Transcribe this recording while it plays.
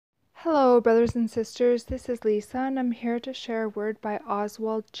Hello, brothers and sisters. This is Lisa, and I'm here to share a word by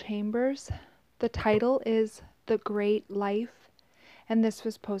Oswald Chambers. The title is The Great Life, and this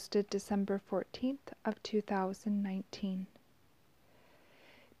was posted December 14th of 2019.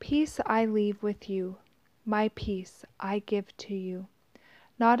 Peace I leave with you, my peace I give to you.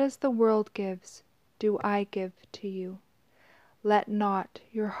 Not as the world gives, do I give to you. Let not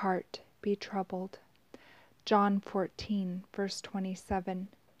your heart be troubled. John 14, verse 27.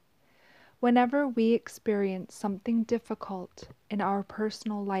 Whenever we experience something difficult in our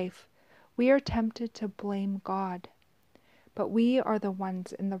personal life, we are tempted to blame God. But we are the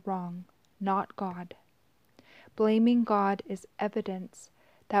ones in the wrong, not God. Blaming God is evidence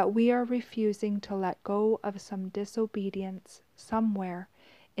that we are refusing to let go of some disobedience somewhere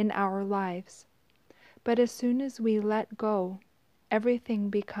in our lives. But as soon as we let go,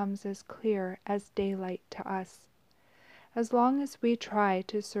 everything becomes as clear as daylight to us. As long as we try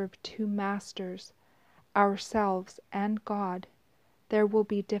to serve two masters, ourselves and God, there will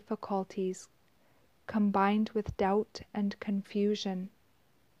be difficulties combined with doubt and confusion.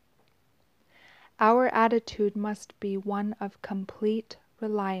 Our attitude must be one of complete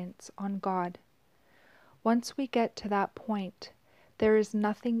reliance on God. Once we get to that point, there is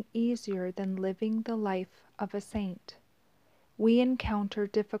nothing easier than living the life of a saint. We encounter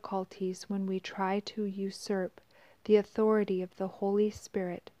difficulties when we try to usurp the authority of the Holy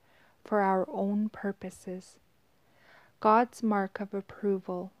Spirit for our own purposes. God's mark of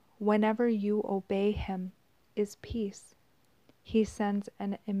approval, whenever you obey Him, is peace. He sends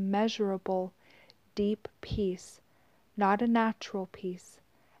an immeasurable, deep peace, not a natural peace,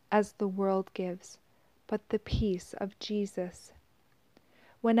 as the world gives, but the peace of Jesus.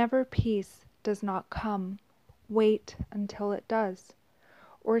 Whenever peace does not come, wait until it does,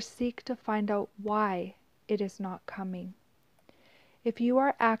 or seek to find out why it is not coming. If you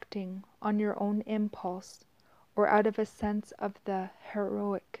are acting on your own impulse or out of a sense of the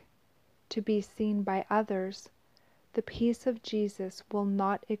heroic to be seen by others, the peace of Jesus will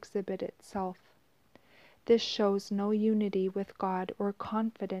not exhibit itself. This shows no unity with God or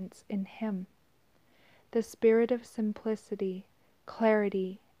confidence in Him. The spirit of simplicity,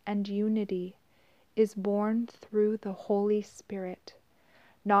 clarity, and unity is born through the Holy Spirit,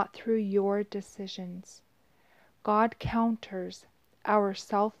 not through your decisions. God counters our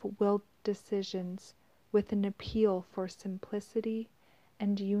self-willed decisions with an appeal for simplicity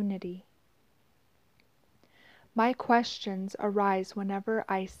and unity. My questions arise whenever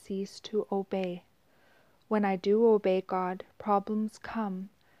I cease to obey. When I do obey God, problems come,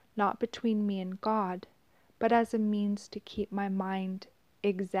 not between me and God, but as a means to keep my mind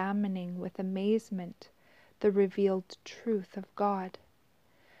examining with amazement the revealed truth of God.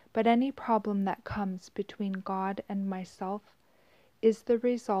 But any problem that comes between God and myself is the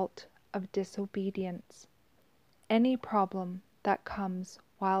result of disobedience. Any problem that comes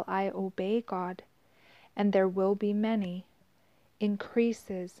while I obey God, and there will be many,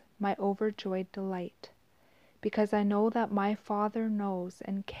 increases my overjoyed delight, because I know that my Father knows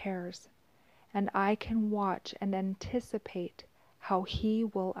and cares, and I can watch and anticipate how He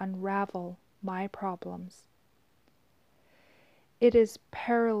will unravel my problems. It is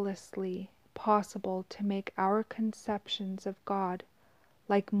perilously possible to make our conceptions of God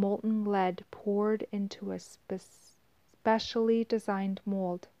like molten lead poured into a specially designed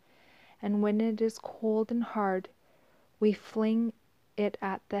mold, and when it is cold and hard, we fling it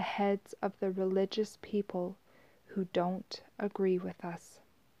at the heads of the religious people who don't agree with us.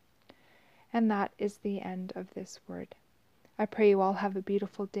 And that is the end of this word. I pray you all have a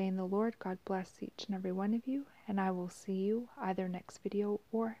beautiful day in the Lord. God bless each and every one of you, and I will see you either next video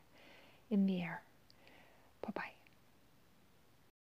or in the air. Bye-bye.